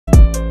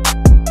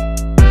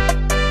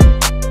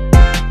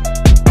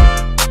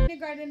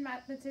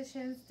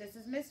mathematicians. This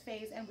is Miss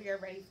Faze, and we are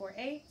ready for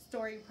a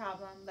story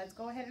problem. Let's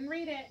go ahead and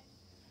read it.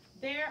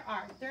 There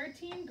are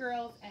 13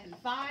 girls and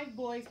 5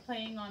 boys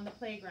playing on the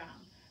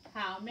playground.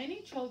 How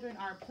many children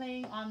are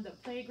playing on the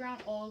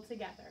playground all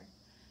together?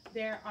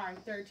 There are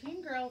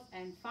 13 girls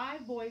and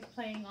 5 boys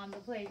playing on the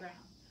playground.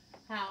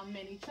 How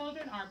many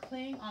children are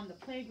playing on the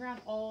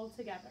playground all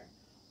together?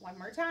 One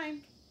more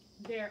time.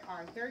 There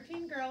are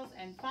 13 girls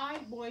and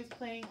 5 boys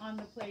playing on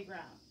the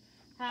playground.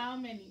 How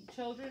many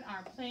children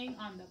are playing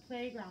on the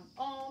playground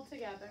all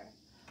together?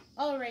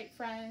 All right,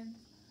 friends.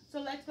 So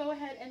let's go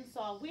ahead and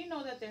solve. We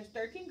know that there's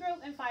 13 girls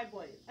and 5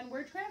 boys, and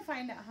we're trying to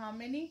find out how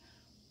many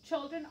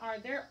children are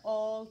there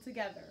all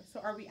together. So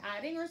are we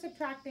adding or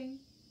subtracting?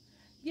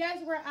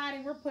 Yes, we're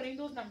adding. We're putting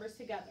those numbers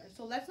together.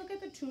 So let's look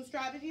at the 2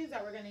 strategies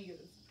that we're going to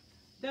use.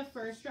 The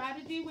first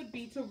strategy would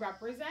be to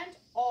represent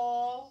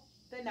all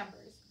the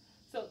numbers.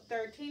 So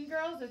 13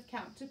 girls, let's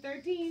count to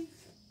 13.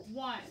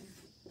 1,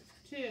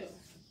 2,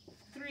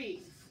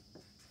 3,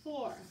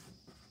 4,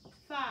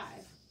 5,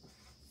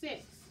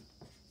 6,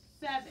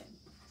 7,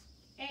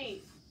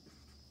 8,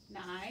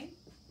 9,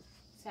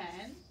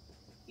 10,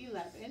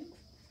 11,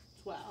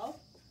 12,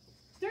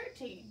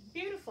 13.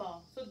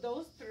 Beautiful. So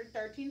those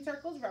 13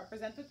 circles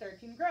represent the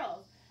 13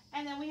 girls.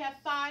 And then we have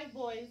 5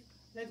 boys.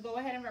 Let's go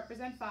ahead and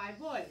represent 5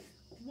 boys.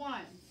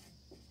 1,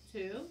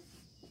 2,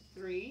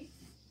 3,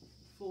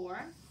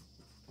 4,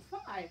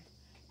 5.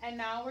 And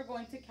now we're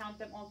going to count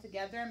them all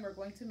together, and we're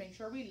going to make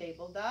sure we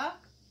label the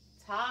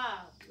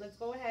top. Let's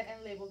go ahead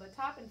and label the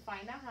top and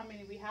find out how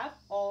many we have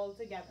all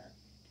together.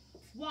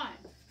 1,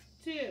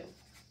 2,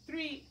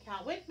 3,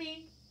 count with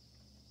me.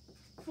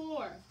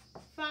 4,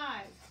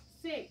 5,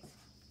 6,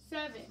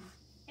 7,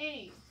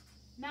 8,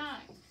 9,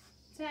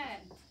 10,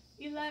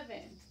 11,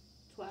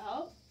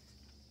 12,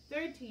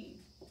 13,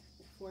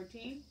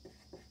 14,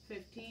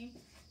 15,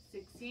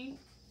 16,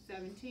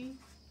 17,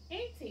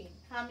 18.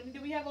 How many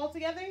do we have all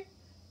together?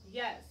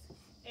 Yes,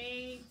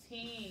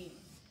 18.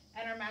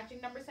 And our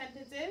matching number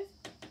sentence is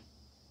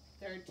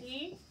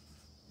 13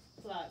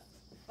 plus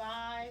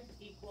 5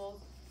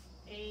 equals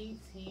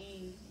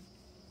 18.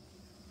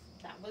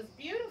 That was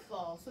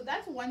beautiful. So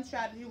that's one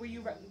strategy where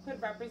you could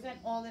represent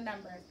all the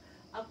numbers.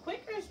 A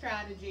quicker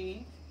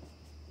strategy,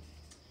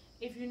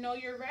 if you know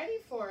you're ready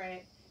for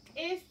it,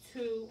 is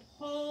to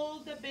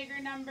hold the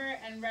bigger number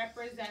and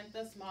represent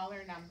the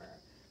smaller number.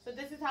 So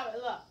this is how it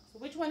looks.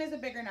 Which one is a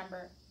bigger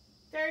number?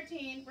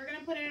 13. We're going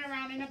to put it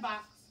around in a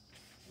box.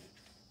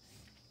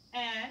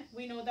 And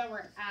we know that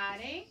we're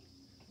adding.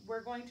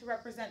 We're going to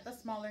represent the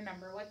smaller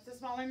number. What's the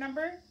smaller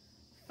number?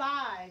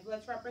 5.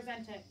 Let's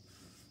represent it.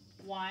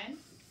 1,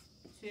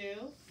 2,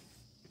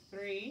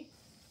 3,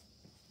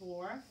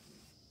 4,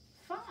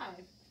 5.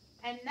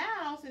 And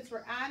now, since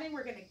we're adding,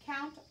 we're going to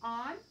count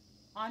on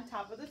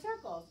top of the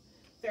circles.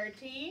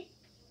 13,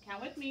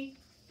 count with me.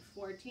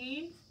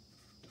 14,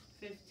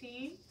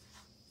 15,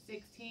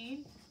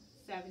 16,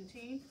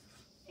 17,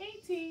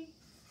 18.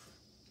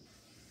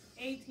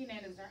 18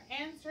 is our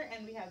answer,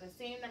 and we have the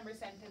same number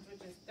sentence,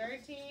 which is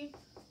 13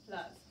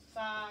 plus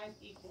 5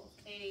 equals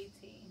 18.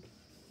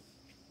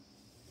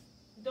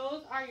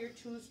 Those are your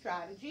 2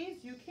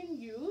 strategies. You can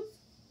use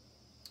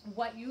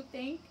what you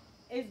think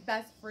is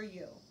best for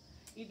you.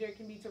 Either it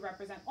can be to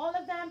represent all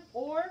of them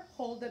or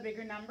hold the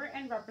bigger number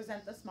and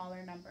represent the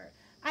smaller number.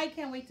 I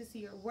can't wait to see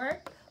your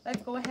work.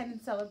 Let's go ahead and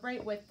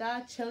celebrate with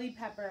the chili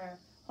pepper.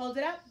 Hold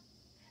it up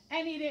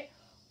and eat it.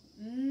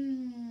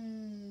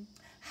 Mmm.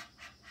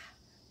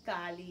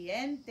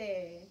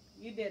 Caliente.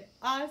 You did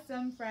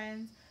awesome,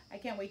 friends. I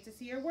can't wait to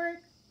see your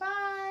work.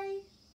 Bye.